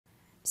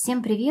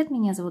Всем привет,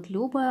 меня зовут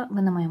Люба,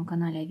 вы на моем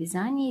канале о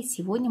вязании.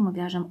 Сегодня мы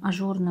вяжем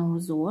ажурный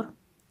узор.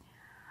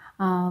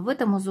 В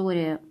этом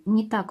узоре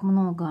не так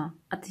много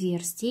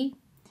отверстий,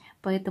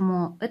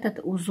 поэтому этот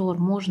узор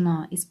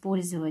можно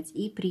использовать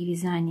и при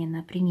вязании,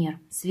 например,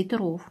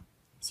 свитеров.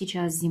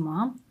 Сейчас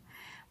зима,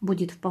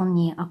 будет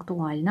вполне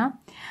актуально.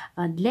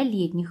 Для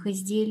летних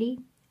изделий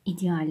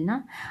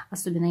идеально,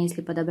 особенно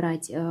если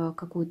подобрать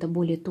какую-то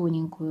более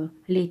тоненькую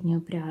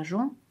летнюю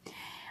пряжу.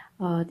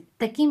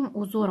 Таким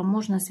узором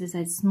можно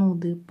связать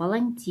снуды,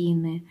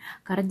 палантины,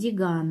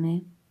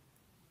 кардиганы,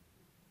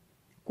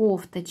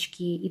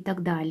 кофточки и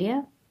так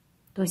далее.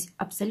 То есть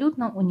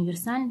абсолютно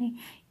универсальный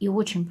и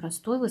очень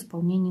простой в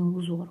исполнении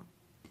узор.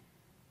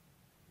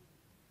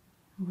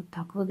 Вот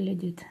так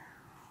выглядит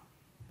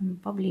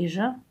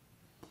поближе.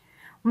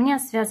 У меня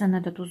связан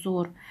этот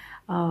узор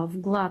в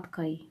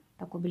гладкой,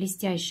 такой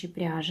блестящей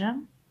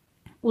пряже.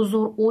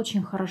 Узор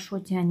очень хорошо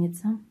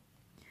тянется.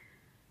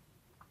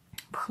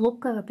 В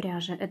хлопковой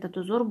пряже этот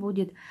узор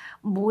будет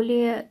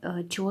более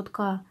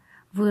четко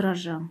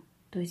выражен.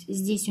 То есть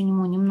здесь у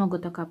него немного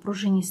такая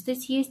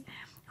пружинистость есть.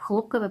 В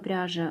хлопковой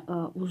пряже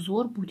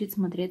узор будет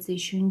смотреться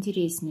еще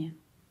интереснее.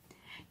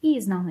 И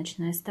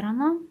изнаночная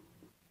сторона.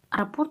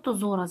 Раппорт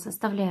узора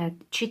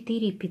составляет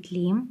 4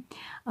 петли.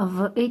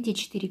 В эти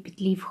 4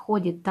 петли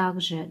входит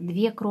также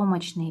 2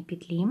 кромочные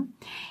петли.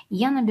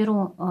 Я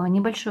наберу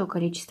небольшое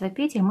количество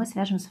петель. Мы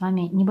свяжем с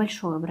вами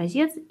небольшой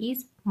образец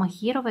из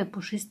мохеровой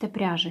пушистой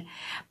пряжи.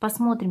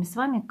 Посмотрим с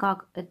вами,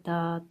 как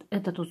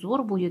этот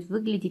узор будет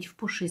выглядеть в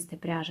пушистой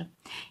пряже.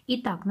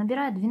 Итак,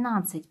 набираю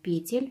 12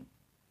 петель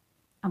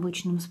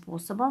обычным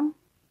способом.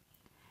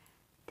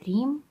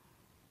 3,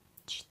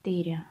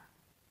 4,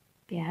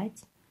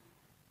 5,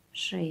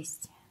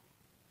 6,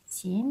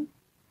 7,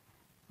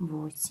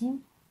 8,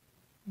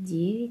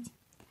 9,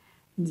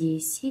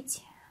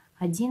 10,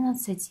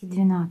 11 и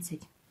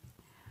 12.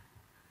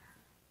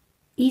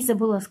 И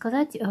забыла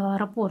сказать,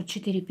 раппорт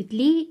 4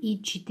 петли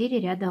и 4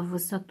 ряда в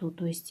высоту.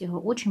 То есть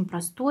очень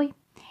простой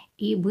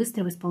и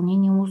быстрый в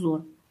исполнении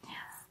узор.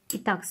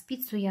 Итак,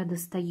 спицу я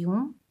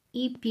достаю.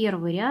 И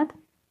первый ряд,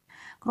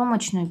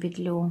 кромочную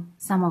петлю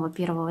самого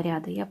первого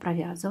ряда я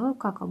провязываю.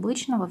 Как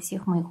обычно во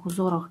всех моих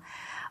узорах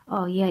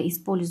я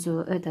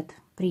использую этот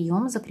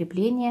прием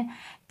закрепления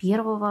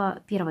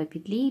первой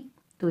петли,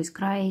 то есть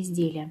края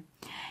изделия.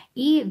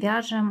 И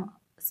вяжем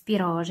с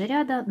первого же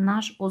ряда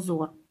наш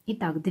узор.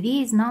 Итак, 2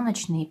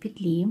 изнаночные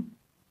петли.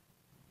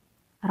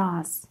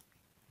 1,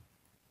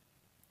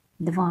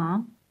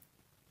 2,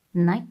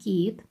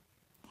 накид.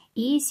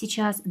 И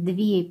сейчас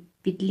 2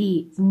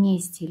 петли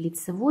вместе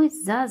лицевой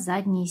за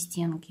задние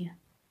стенки.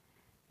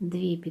 2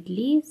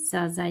 петли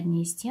за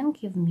задние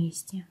стенки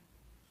вместе.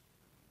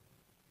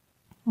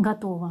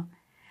 Готово.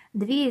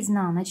 2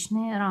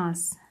 изнаночные. 1,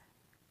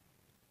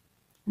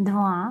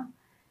 2,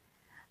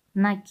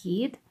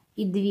 накид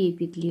и 2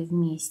 петли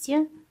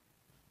вместе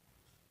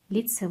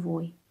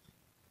лицевой.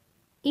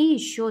 И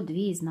еще 2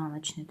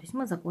 изнаночные. То есть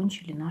мы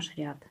закончили наш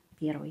ряд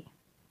первый.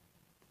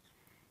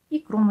 И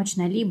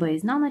кромочная либо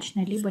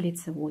изнаночная, либо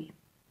лицевой.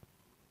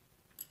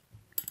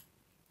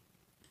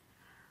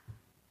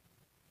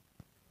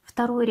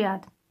 Второй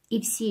ряд. И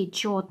все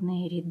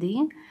четные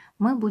ряды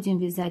мы будем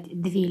вязать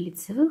 2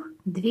 лицевых,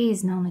 2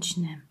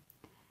 изнаночные.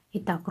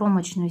 Итак,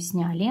 кромочную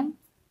сняли,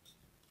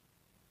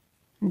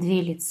 2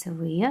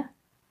 лицевые,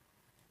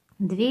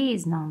 2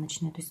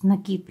 изнаночные. То есть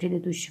накид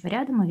предыдущего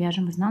ряда мы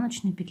вяжем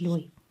изнаночной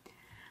петлей.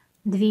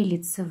 2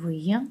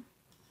 лицевые,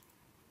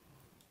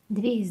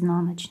 2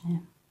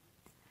 изнаночные.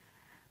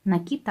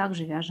 Накид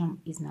также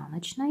вяжем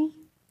изнаночной.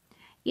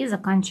 И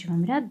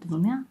заканчиваем ряд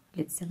 2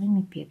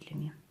 лицевыми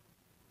петлями.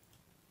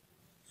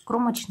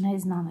 Кромочная,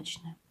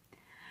 изнаночная.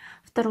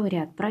 Второй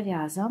ряд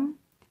провязан.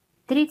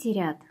 Третий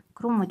ряд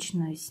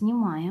кромочную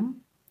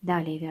снимаем.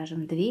 Далее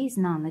вяжем 2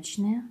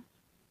 изнаночные.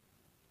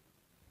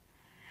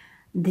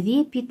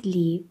 2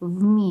 петли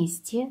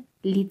вместе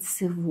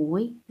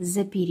лицевой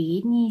за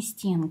передние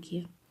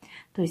стенки.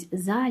 То есть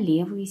за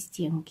левые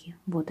стенки.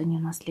 Вот они у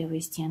нас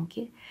левые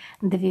стенки.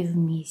 2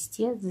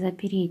 вместе за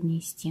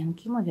передние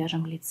стенки мы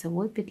вяжем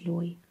лицевой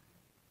петлей.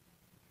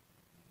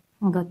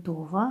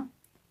 Готово.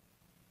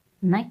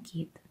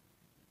 Накид.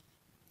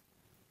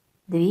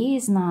 2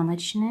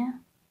 изнаночные,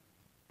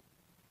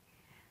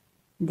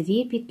 2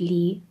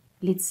 петли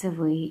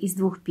лицевые. Из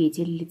 2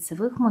 петель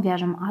лицевых мы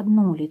вяжем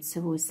 1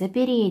 лицевую за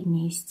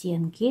передние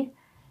стенки.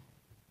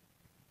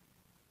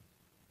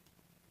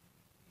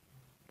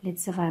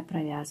 Лицевая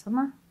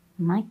провязана,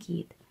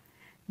 накид,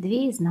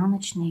 2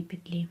 изнаночные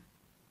петли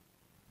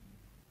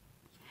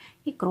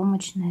и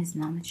кромочная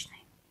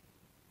изнаночной.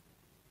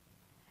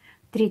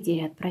 Третий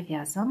ряд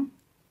провязан.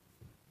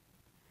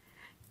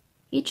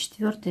 И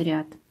четвертый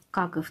ряд,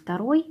 как и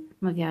второй,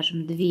 мы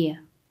вяжем 2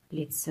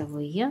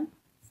 лицевые,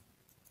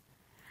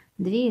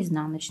 2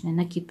 изнаночные.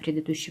 Накид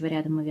предыдущего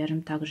ряда мы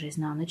вяжем также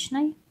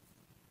изнаночной,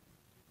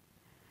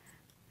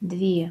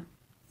 2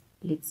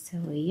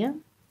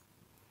 лицевые,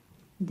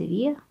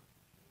 2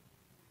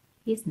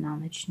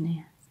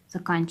 изнаночные.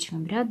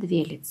 Заканчиваем ряд 2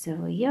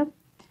 лицевые,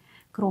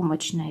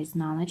 кромочная,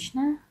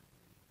 изнаночная,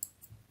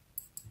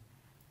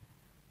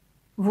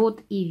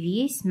 Вот и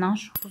весь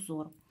наш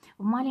узор.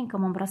 В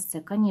маленьком образце,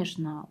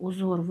 конечно,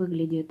 узор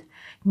выглядит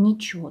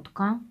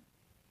нечетко.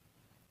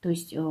 То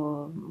есть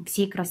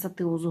всей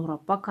красоты узора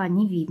пока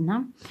не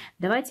видно.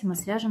 Давайте мы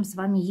свяжем с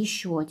вами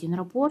еще один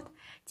раппорт.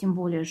 Тем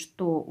более,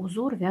 что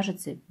узор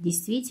вяжется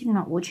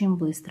действительно очень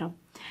быстро.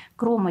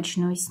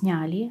 Кромочную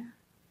сняли.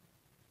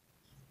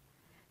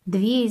 2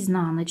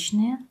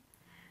 изнаночные.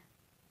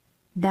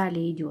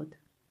 Далее идет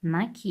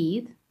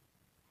накид.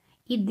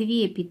 И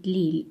 2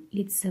 петли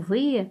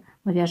лицевые.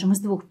 Мы вяжем из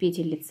 2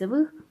 петель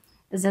лицевых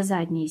за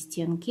задние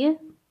стенки.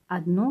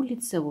 1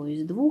 лицевую.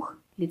 Из 2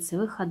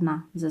 лицевых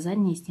 1 за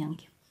задние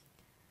стенки.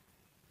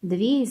 2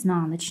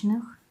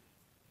 изнаночных,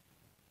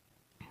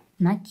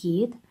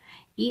 накид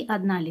и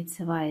 1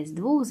 лицевая из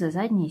 2 за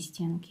задние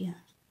стенки.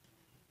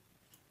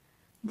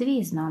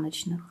 2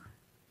 изнаночных,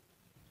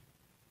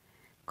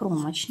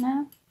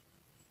 кромочная.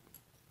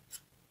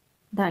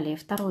 Далее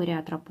второй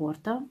ряд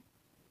раппорта.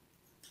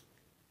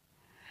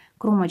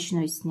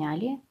 Кромочную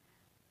сняли,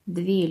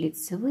 2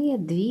 лицевые,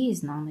 2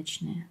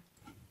 изнаночные.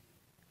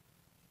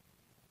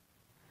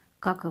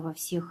 Как и во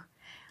всех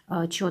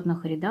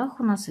четных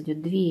рядах у нас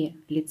идет 2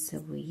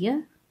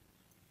 лицевые,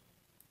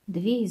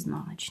 2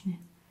 изнаночные.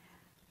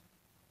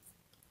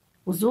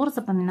 Узор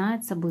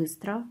запоминается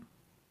быстро,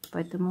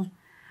 поэтому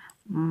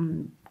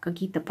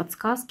какие-то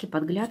подсказки,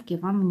 подглядки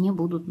вам не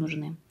будут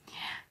нужны.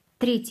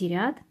 Третий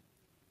ряд.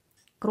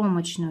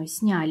 Кромочную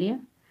сняли,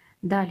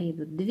 далее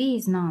идут 2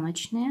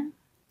 изнаночные.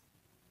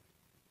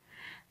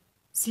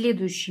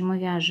 Следующий мы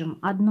вяжем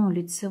 1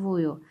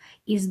 лицевую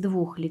из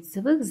 2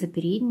 лицевых за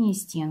передние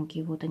стенки.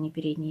 Вот они,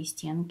 передние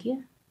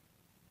стенки.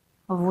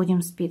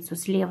 Вводим спицу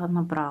слева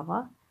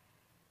направо.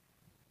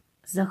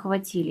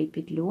 Захватили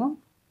петлю.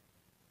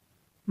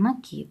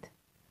 Накид.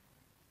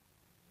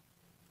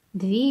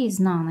 2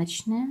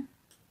 изнаночные.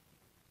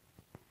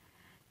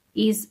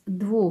 Из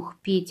 2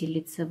 петель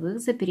лицевых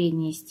за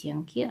передние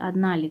стенки.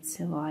 1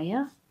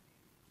 лицевая.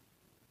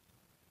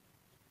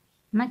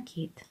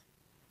 Накид.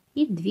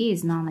 И 2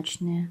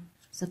 изнаночные.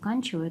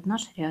 Заканчивает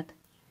наш ряд.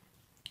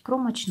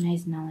 Кромочная,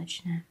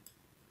 изнаночная.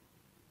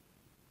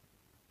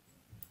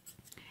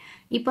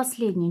 И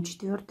последний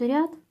 4-й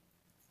ряд.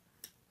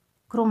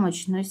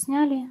 Кромочную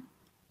сняли.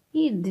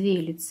 И 2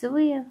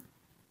 лицевые,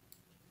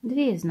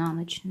 2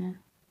 изнаночные.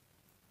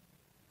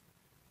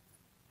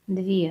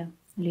 2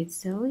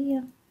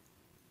 лицевые,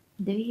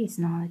 2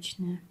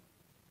 изнаночные.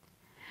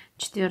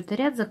 4-й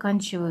ряд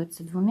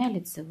заканчивается 2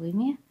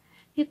 лицевыми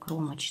и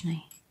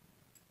кромочной.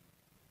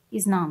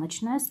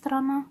 Изнаночная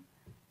сторона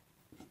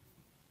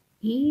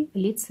и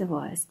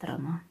лицевая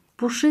сторона. В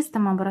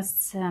пушистом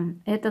образце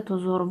этот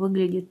узор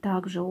выглядит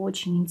также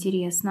очень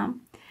интересно,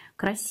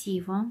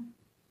 красиво.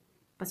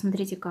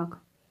 Посмотрите,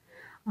 как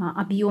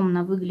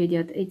объемно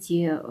выглядят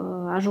эти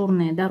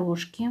ажурные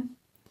дорожки.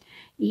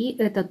 И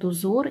этот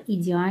узор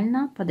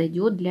идеально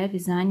подойдет для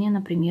вязания,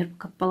 например,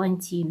 как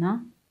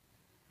палантина.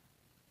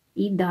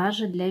 И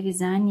даже для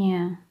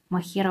вязания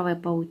мохеровой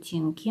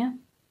паутинки,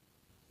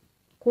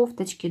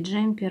 кофточки,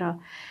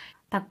 джемпера.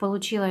 Так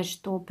получилось,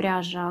 что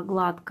пряжа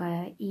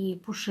гладкая и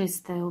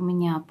пушистая у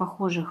меня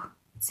похожих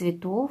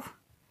цветов.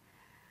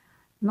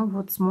 Ну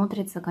вот,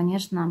 смотрится,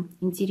 конечно,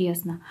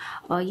 интересно.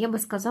 Я бы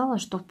сказала,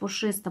 что в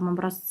пушистом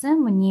образце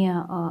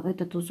мне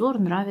этот узор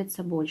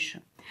нравится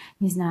больше.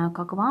 Не знаю,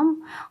 как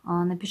вам,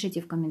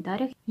 напишите в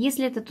комментариях.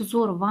 Если этот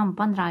узор вам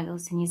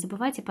понравился, не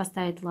забывайте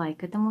поставить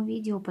лайк этому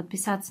видео,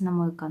 подписаться на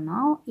мой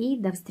канал. И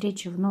до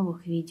встречи в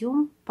новых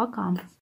видео. Пока!